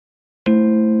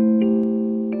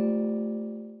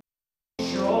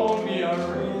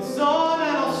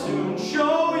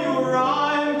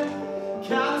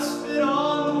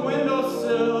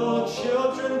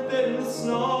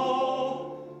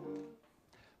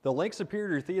The Lake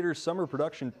Superior Theater's summer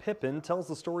production Pippin tells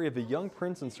the story of a young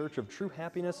prince in search of true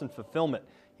happiness and fulfillment.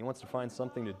 He wants to find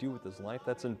something to do with his life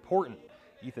that's important.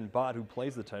 Ethan Bott, who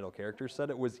plays the title character,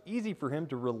 said it was easy for him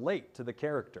to relate to the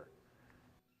character.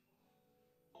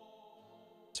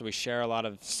 So we share a lot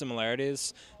of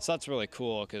similarities, so that's really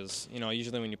cool because,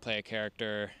 usually when you play a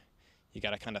character, you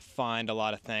got to kind of find a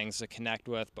lot of things to connect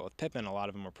with, but with Pippin, a lot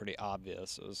of them were pretty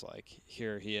obvious. It was like,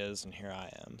 here he is and here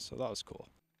I am, so that was cool.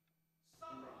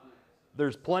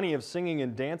 There's plenty of singing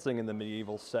and dancing in the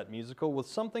medieval set musical with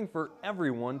something for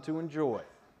everyone to enjoy.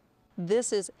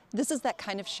 This is that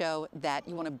kind of show that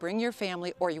you want to bring your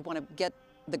family, or you want to get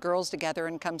the girls together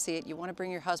and come see it. You want to bring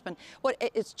your husband.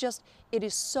 It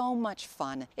is so much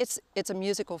fun. It's a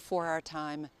musical for our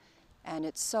time, and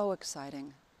it's so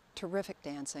exciting. Terrific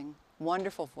dancing,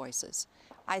 wonderful voices.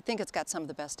 I think it's got some of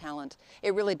the best talent.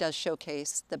 It really does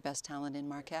showcase the best talent in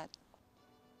Marquette.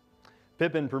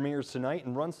 Pippin premieres tonight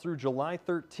and runs through July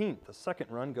 13th. The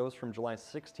second run goes from July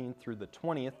 16th through the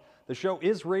 20th. The show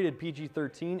is rated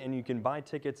PG-13, and you can buy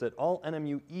tickets at all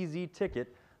NMU Easy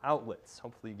Ticket outlets.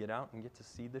 Hopefully you get out and get to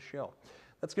see the show.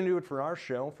 That's going to do it for our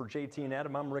show. For JT and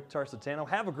Adam, I'm Rick Tarsitano.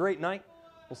 Have a great night.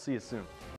 We'll see you soon.